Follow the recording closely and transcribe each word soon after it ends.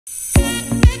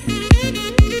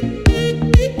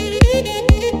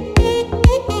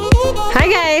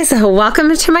guys,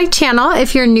 welcome to my channel.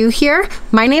 If you're new here,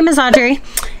 my name is Audrey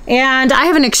and I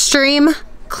have an extreme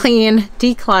clean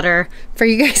declutter for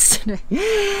you guys today.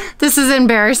 This is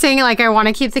embarrassing. Like, I want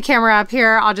to keep the camera up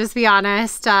here. I'll just be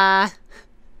honest. Below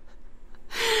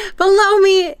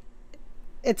me,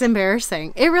 it's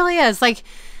embarrassing. It really is. Like,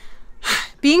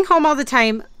 being home all the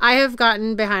time, I have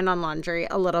gotten behind on laundry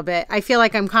a little bit. I feel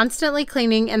like I'm constantly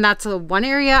cleaning, and that's the one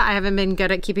area I haven't been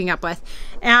good at keeping up with.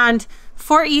 And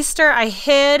for Easter, I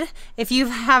hid, if you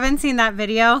haven't seen that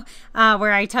video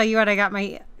where I tell you what I got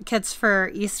my kids for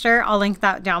Easter, I'll link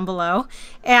that down below.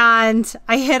 And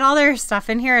I hid all their stuff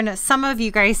in here, and some of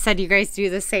you guys said you guys do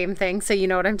the same thing, so you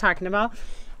know what I'm talking about.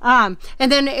 And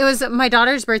then it was my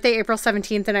daughter's birthday, April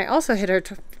 17th, and I also hid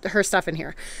her stuff in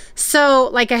here. So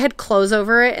like I had clothes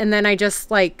over it, and then I just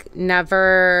like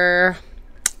never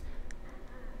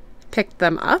picked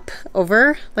them up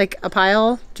over like a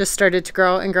pile, just started to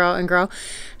grow and grow and grow.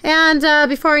 And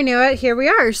before I knew it, here we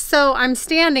are. So I'm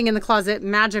standing in the closet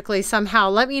magically somehow.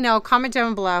 Let me know, comment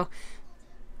down below.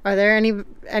 Are there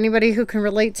anybody who can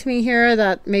relate to me here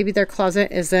that maybe their closet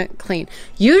isn't clean?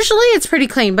 Usually it's pretty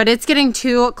clean, but it's getting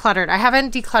too cluttered. I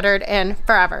haven't decluttered in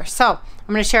forever. So I'm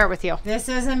gonna share it with you. This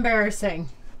is embarrassing.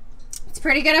 It's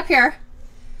pretty good up here.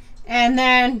 And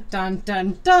then, dun,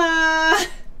 dun, dun.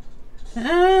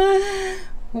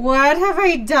 What have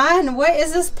I done? What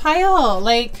is this pile?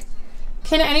 Like,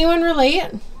 can anyone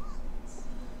relate?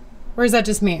 Or is that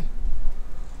just me?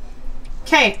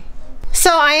 Okay.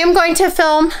 So I am going to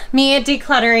film me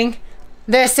decluttering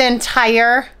this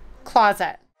entire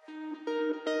closet.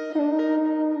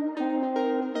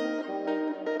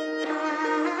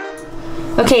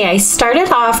 Okay, I started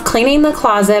off cleaning the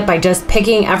closet by just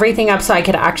picking everything up so I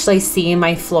could actually see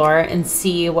my floor and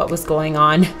see what was going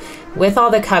on with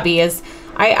all the cubbies.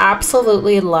 I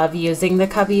absolutely love using the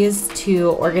cubbies to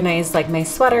organize like my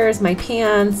sweaters, my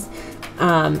pants.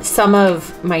 Some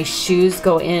of my shoes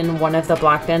go in one of the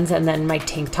black bins, and then my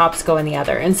tank tops go in the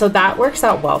other. And so that works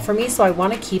out well for me. So I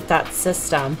want to keep that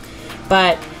system.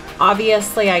 But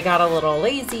obviously I got a little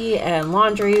lazy and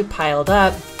laundry piled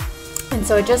up. And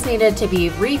so it just needed to be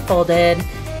refolded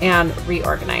and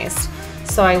reorganized.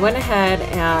 So I went ahead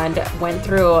and went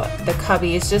through the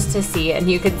cubbies just to see, and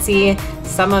you can see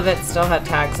some of it still had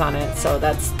tags on it. So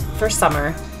that's for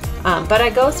summer. But I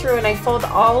go through and I fold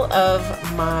all of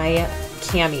my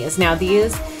camis. Now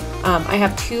these, I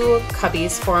have two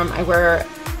cubbies for them. I wear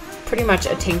pretty much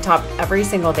a tank top every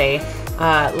single day.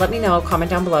 Let me know,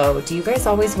 comment down below. Do you guys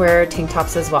always wear tank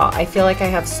tops as well? I feel like I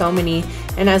have so many,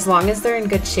 and as long as they're in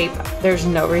good shape, there's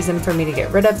no reason for me to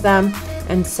get rid of them.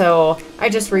 And so I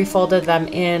just refolded them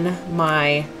in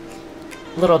my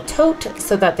little tote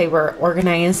so that they were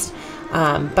organized.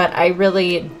 But I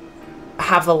really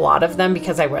have a lot of them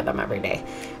because I wear them every day.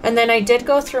 And then I did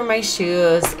go through my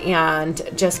shoes and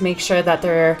just make sure that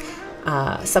they're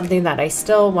something that I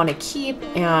still want to keep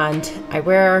and I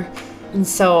wear. And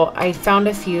so I found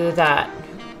a few that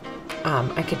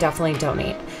I could definitely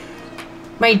donate.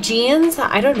 My jeans,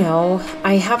 I don't know.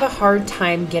 I have a hard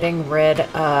time getting rid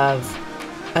of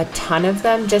a ton of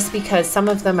them just because some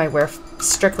of them I wear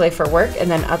strictly for work, and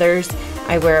then others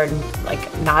I wear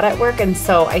like not at work. And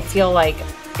so I feel like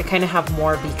I kind of have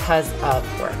more because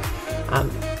of work.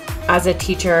 As a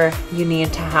teacher, you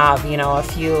need to have, you know, a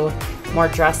few more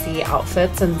dressy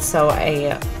outfits. And so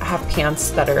I have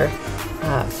pants that are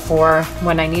for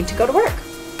when I need to go to work.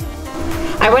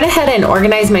 I went ahead and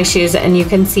organized my shoes, and you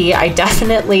can see I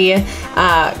definitely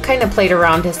kind of played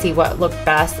around to see what looked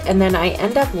best. And then I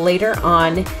end up later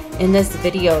on in this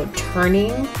video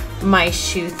turning my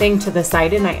shoe thing to the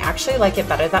side, and I actually like it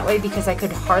better that way because I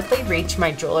could hardly reach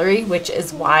my jewelry, which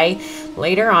is why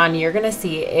later on you're gonna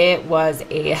see it was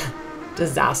a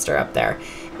disaster up there.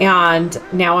 And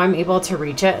now I'm able to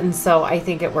reach it, and so I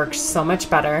think it works so much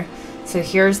better. So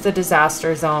here's the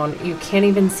disaster zone. You can't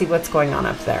even see what's going on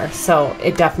up there. So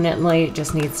it definitely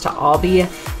just needs to all be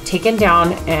taken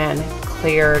down and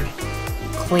cleared,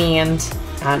 cleaned,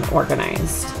 and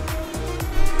organized.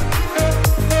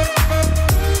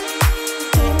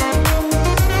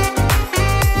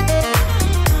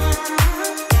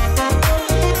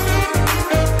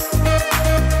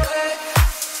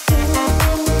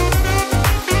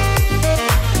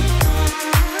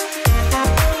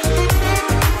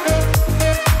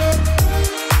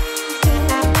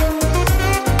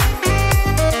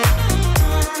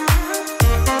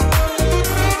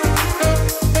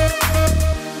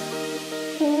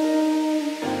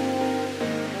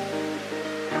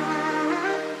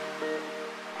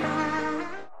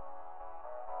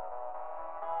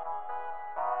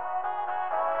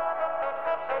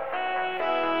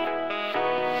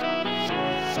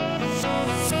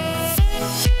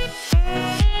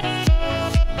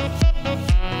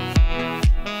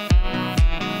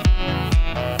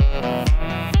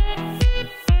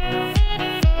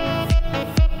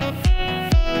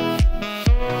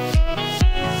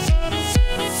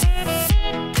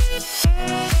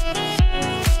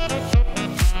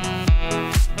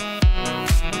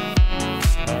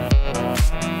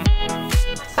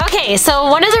 Okay, so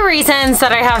one of the reasons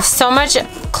that I have so much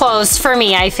clothes, for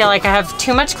me, I feel like I have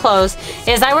too much clothes,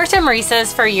 is I worked at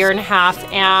Maurice's for a year and a half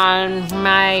and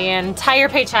my entire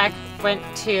paycheck went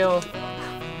to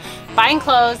buying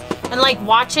clothes and like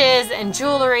watches and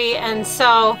jewelry, and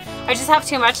so I just have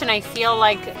too much and I feel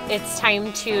like it's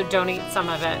time to donate some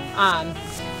of it.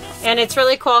 And it's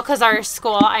really cool because our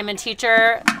school, I'm a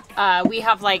teacher, we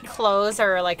have like clothes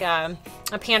or like a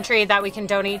pantry that we can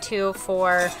donate to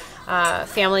for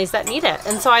families that need it.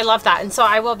 And so I love that. And so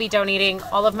I will be donating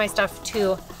all of my stuff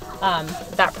to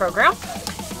that program.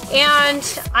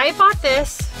 And I bought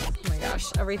this, oh my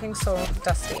gosh, everything's so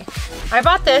dusty. I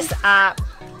bought this at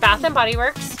Bath and Body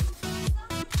Works.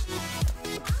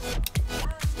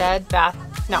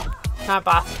 No, not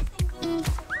Bath.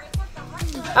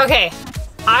 Okay,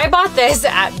 I bought this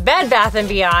at Bed Bath &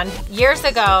 Beyond years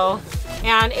ago,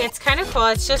 and it's kind of cool.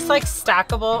 It's just like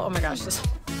stackable. Oh my gosh, this,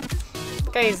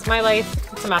 guys, my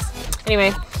life, it's a mess.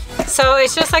 Anyway, so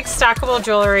it's just like stackable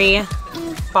jewelry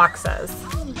boxes.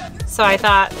 So I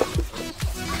thought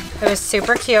it was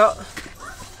super cute.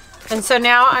 And so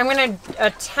now I'm gonna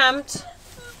attempt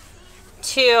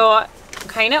to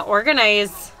kind of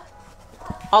organize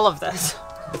all of this.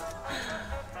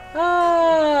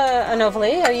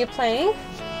 Anovali, are you playing?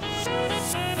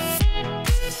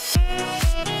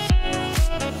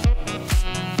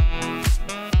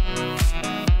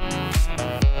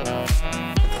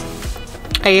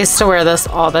 I used to wear this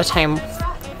all the time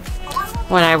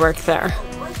when I worked there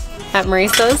at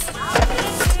Maurice's.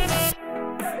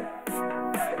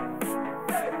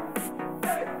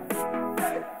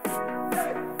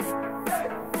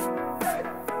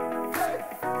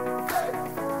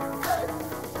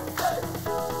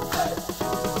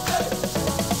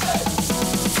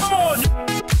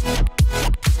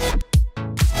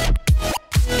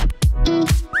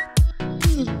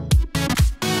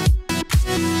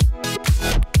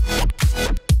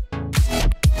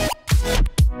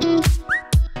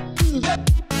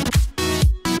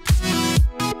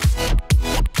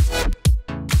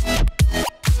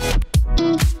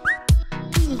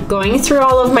 Going through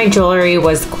all of my jewelry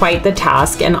was quite the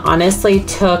task and honestly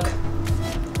took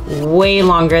way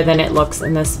longer than it looks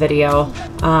in this video.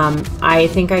 I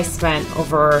think I spent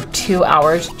over 2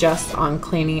 hours just on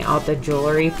cleaning out the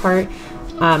jewelry part.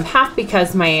 Half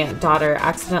because my daughter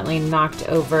accidentally knocked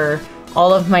over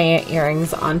all of my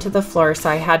earrings onto the floor, so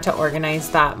I had to organize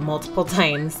that multiple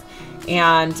times.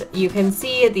 And you can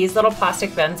see these little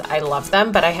plastic bins, I love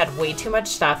them, but I had way too much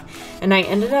stuff. And I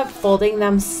ended up folding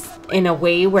them in a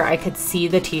way where I could see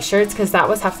the t-shirts, because that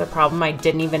was half the problem. I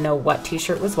didn't even know what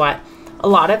t-shirt was what. A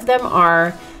lot of them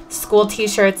are school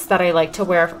t-shirts that I like to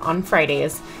wear on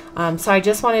Fridays. So I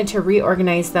just wanted to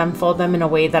reorganize them, fold them in a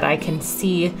way that I can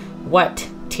see what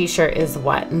t-shirt is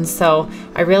what. And so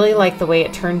I really like the way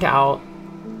it turned out.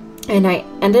 And I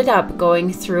ended up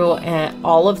going through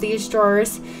all of these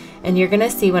drawers, and you're gonna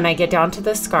see when I get down to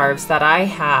the scarves that I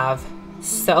have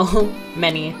so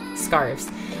many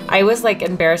scarves. I was like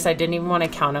embarrassed. I didn't even want to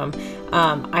count them.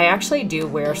 I actually do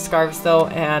wear scarves though,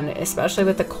 and especially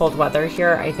with the cold weather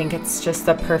here, I think it's just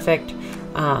the perfect,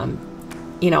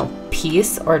 you know,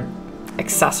 piece or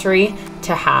accessory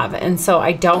to have. And so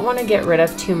I don't want to get rid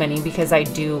of too many because I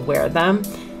do wear them,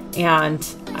 and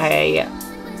I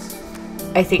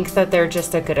think that they're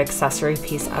just a good accessory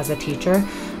piece as a teacher.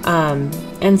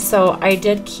 And so I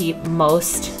did keep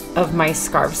most of my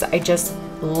scarves. I just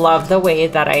love the way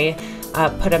that I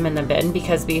put them in the bin,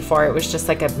 because before it was just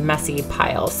like a messy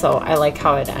pile. So I like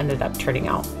how it ended up turning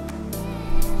out.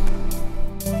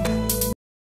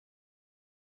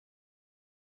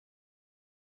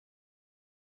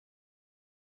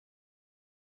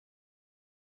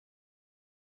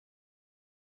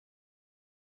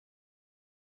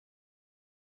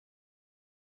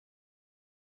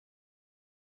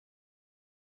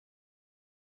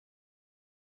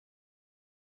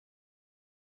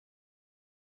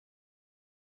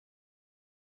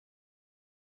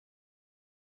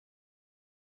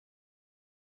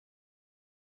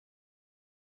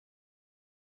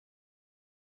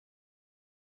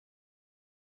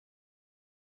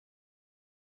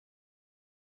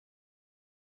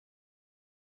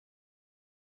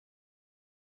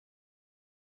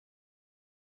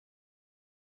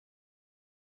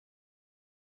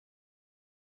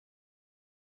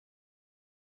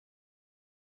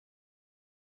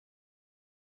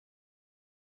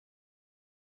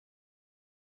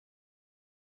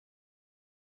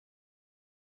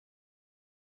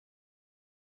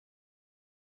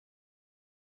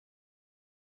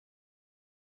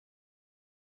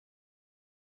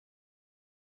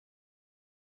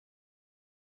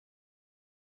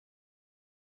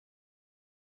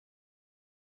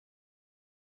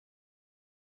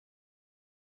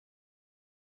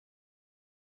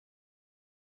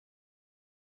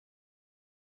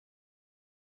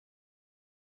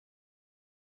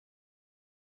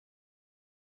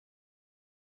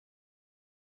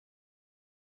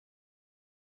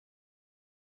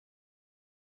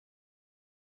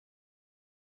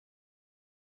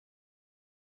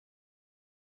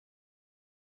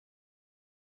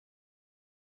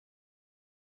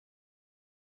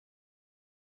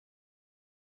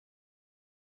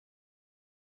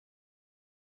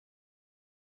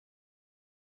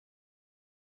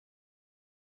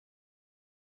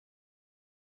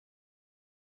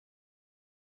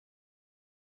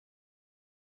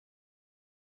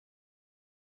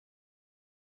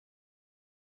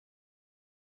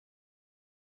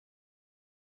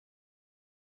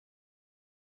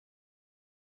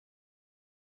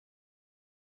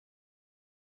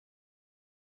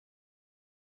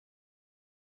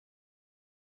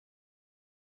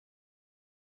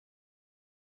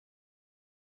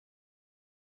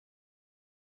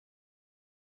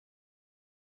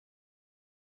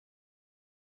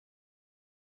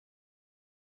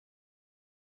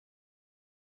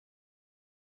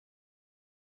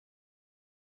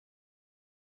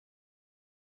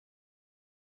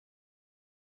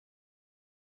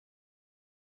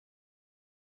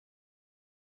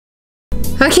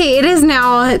 Okay, it is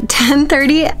now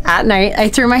 10:30 at night. I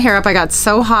threw my hair up. I got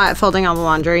so hot folding all the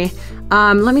laundry.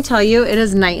 Let me tell you, it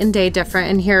is night and day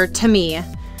different in here to me.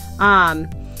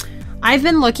 I've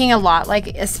been looking a lot,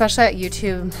 like especially at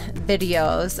YouTube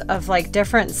videos of like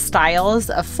different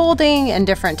styles of folding and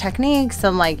different techniques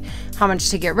and like how much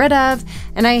to get rid of.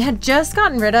 And I had just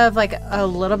gotten rid of like a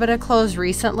little bit of clothes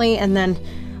recently, and then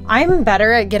I'm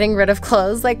better at getting rid of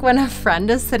clothes like when a friend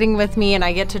is sitting with me and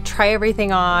I get to try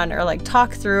everything on or like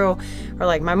talk through, or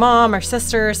like my mom or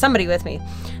sister or somebody with me.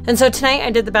 And so tonight I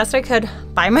did the best I could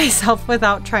by myself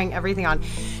without trying everything on,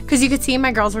 because you could see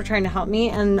my girls were trying to help me,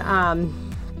 and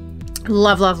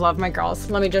love my girls.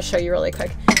 Let me just show you really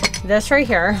quick. This right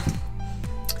here,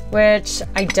 which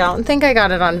I don't think I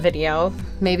got it on video,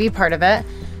 maybe part of it,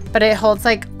 but it holds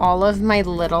like all of my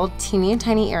little teeny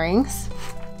tiny earrings.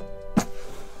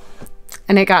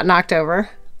 And it got knocked over,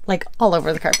 like all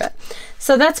over the carpet.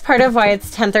 So that's part of why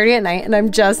it's 10:30 at night and I'm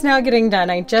just now getting done.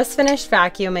 I just finished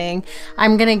vacuuming.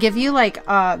 I'm gonna give you like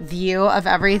a view of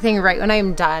everything right when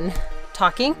I'm done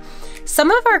talking. Some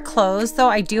of our clothes, though,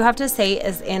 I do have to say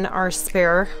is in our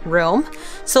spare room.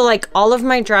 So like all of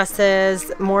my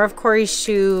dresses, more of Corrie's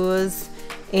shoes,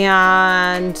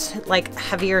 and like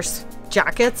heavier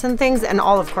jackets and things, and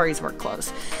all of Corrie's work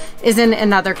clothes is in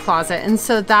another closet. And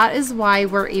so that is why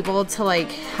we're able to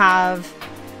like have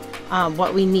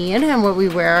what we need and what we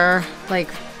wear like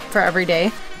for every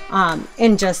day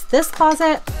in just this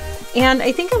closet. And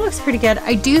I think it looks pretty good.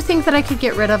 I do think that I could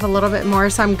get rid of a little bit more,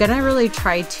 so I'm gonna really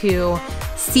try to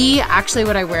see actually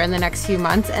what I wear in the next few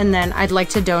months, and then I'd like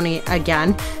to donate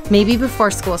again, maybe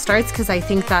before school starts, because I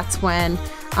think that's when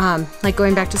like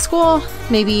going back to school,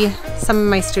 maybe some of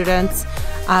my students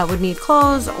would need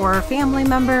clothes, or family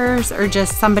members, or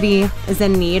just somebody is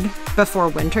in need before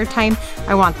winter time.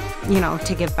 I want, you know,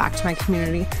 to give back to my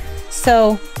community.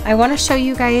 So I want to show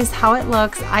you guys how it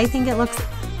looks. I think it looks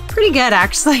pretty good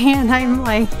actually, and I'm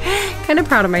like kind of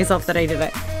proud of myself that I did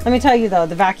it. Let me tell you though,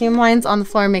 the vacuum lines on the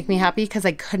floor make me happy because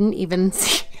I couldn't even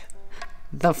see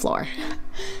the floor.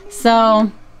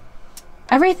 So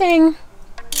everything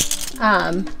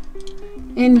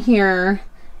in here,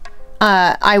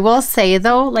 I will say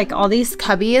though, like all these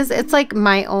cubbies, it's like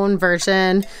my own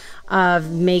version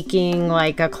of making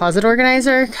like a closet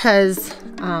organizer, because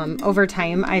over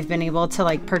time I've been able to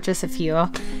like purchase a few,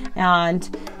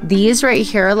 and these right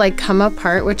here like come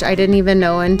apart, which I didn't even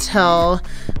know until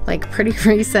like pretty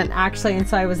recent actually, and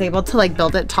so I was able to like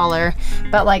build it taller.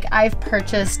 But like I've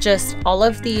purchased just all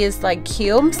of these like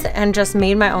cubes and just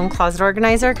made my own closet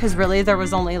organizer, because really there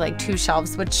was only like 2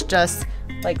 shelves, which just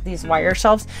like these wire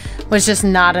shelves was just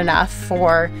not enough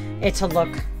for it to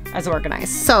look as organized.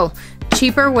 So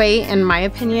cheaper way in my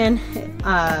opinion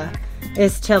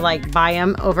is to like buy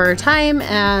them over time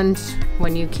and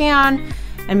when you can,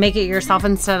 and make it yourself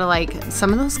instead of like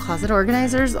some of those closet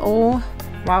organizers. Oh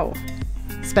wow,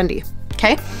 spendy.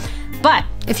 Okay, but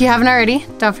if you haven't already,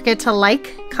 don't forget to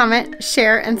like, comment,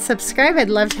 share, and subscribe. I'd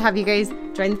love to have you guys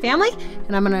join the family,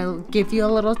 and I'm gonna give you a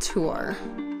little tour.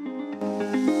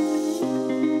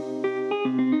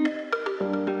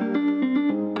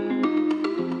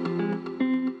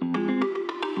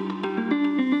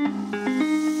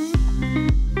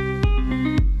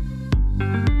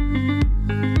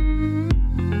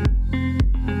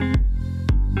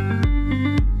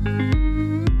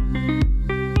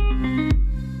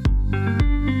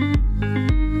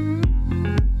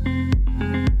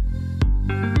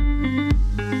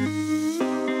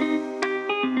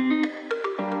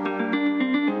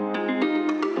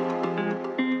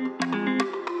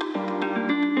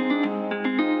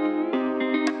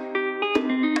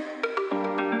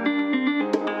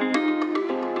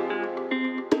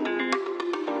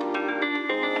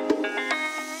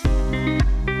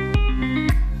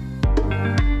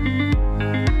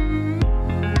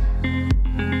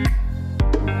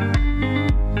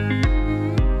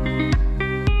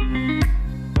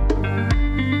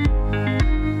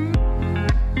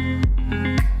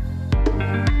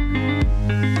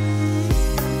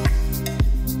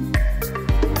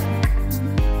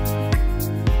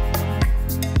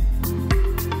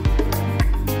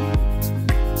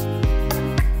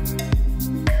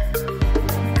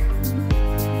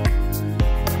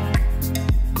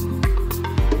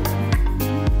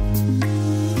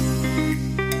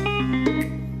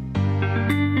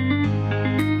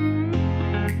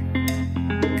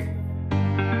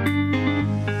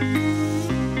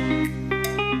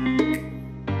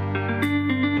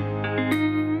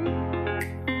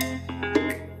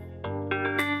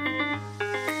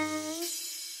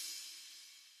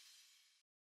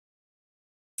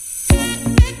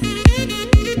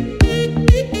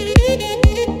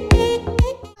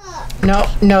 No,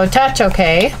 no touch,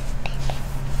 okay?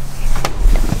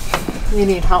 You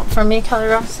need help from me, Kelly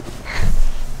Rose?